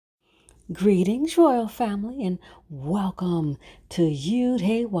Greetings, royal family, and welcome to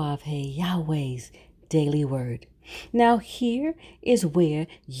Yahweh, Yahweh's Daily Word. Now, here is where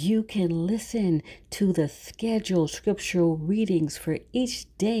you can listen to the scheduled scriptural readings for each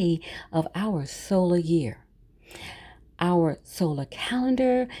day of our solar year. Our solar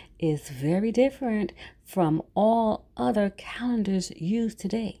calendar is very different from all other calendars used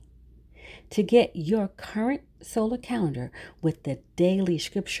today. To get your current solar calendar with the daily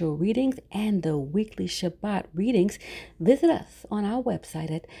scriptural readings and the weekly Shabbat readings, visit us on our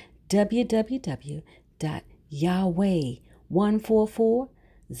website at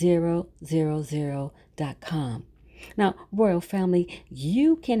www.yahweh144000.com. Now, royal family,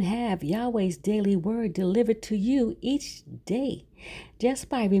 you can have Yahweh's daily word delivered to you each day just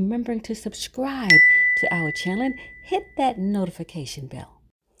by remembering to subscribe to our channel and hit that notification bell.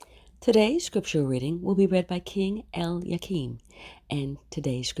 Today's scripture reading will be read by King Eliakim, and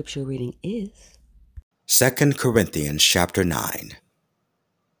today's scripture reading is 2 Corinthians chapter 9.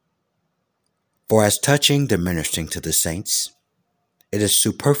 For as touching the ministering to the saints, it is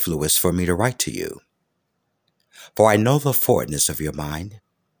superfluous for me to write to you. For I know the forwardness of your mind,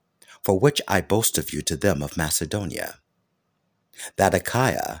 for which I boast of you to them of Macedonia, that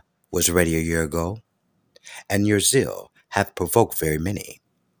Achaia was ready a year ago, and your zeal hath provoked very many.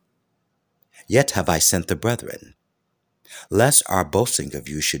 Yet have I sent the brethren, lest our boasting of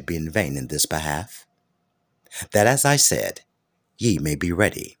you should be in vain in this behalf, that as I said, ye may be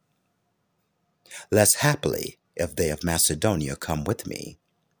ready. Lest happily, if they of Macedonia come with me,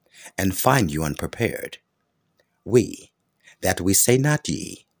 and find you unprepared, we, that we say not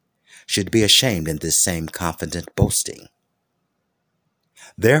ye, should be ashamed in this same confident boasting.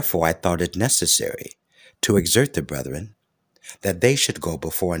 Therefore I thought it necessary to exhort the brethren, that they should go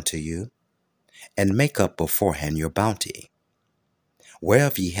before unto you, and make up beforehand your bounty,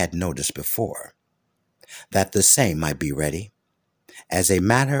 whereof ye had notice before, that the same might be ready, as a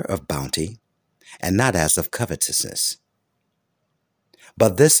matter of bounty, and not as of covetousness.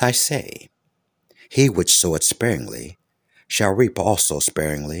 But this I say, he which soweth sparingly shall reap also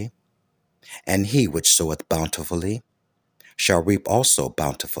sparingly, and he which soweth bountifully shall reap also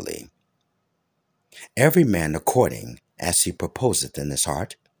bountifully. Every man according as he proposeth in his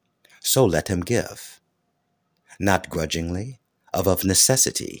heart, so let him give, not grudgingly, of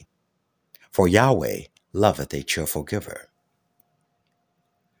necessity, for Yahweh loveth a cheerful giver.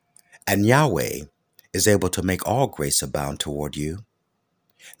 And Yahweh is able to make all grace abound toward you,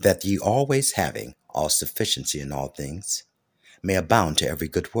 that ye always having all sufficiency in all things, may abound to every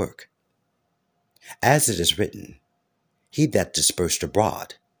good work. As it is written, he that dispersed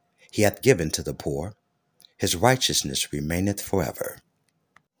abroad, he hath given to the poor, his righteousness remaineth forever.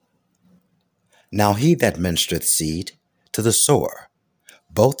 Now he that ministereth seed to the sower,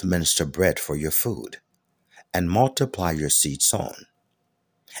 both minister bread for your food, and multiply your seed sown,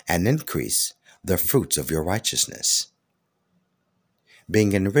 and increase the fruits of your righteousness,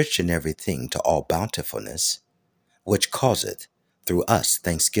 being enriched in everything to all bountifulness, which causeth through us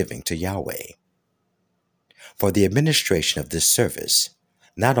thanksgiving to Yahweh. For the administration of this service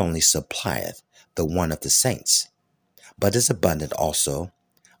not only supplieth the want of the saints, but is abundant also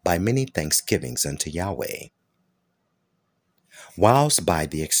by many thanksgivings unto Yahweh. Whilst by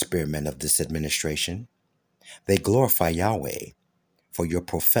the experiment of this administration they glorify Yahweh for your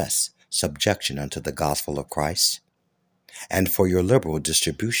professed subjection unto the gospel of Christ, and for your liberal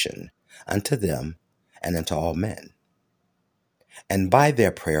distribution unto them and unto all men, and by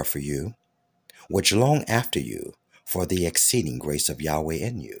their prayer for you, which long after you for the exceeding grace of Yahweh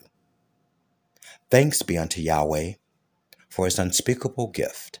in you. Thanks be unto Yahweh for his unspeakable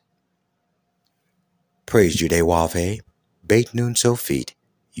gift. Praise Yahweh, Beit Nun Sofit,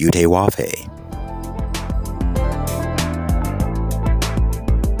 Yahweh.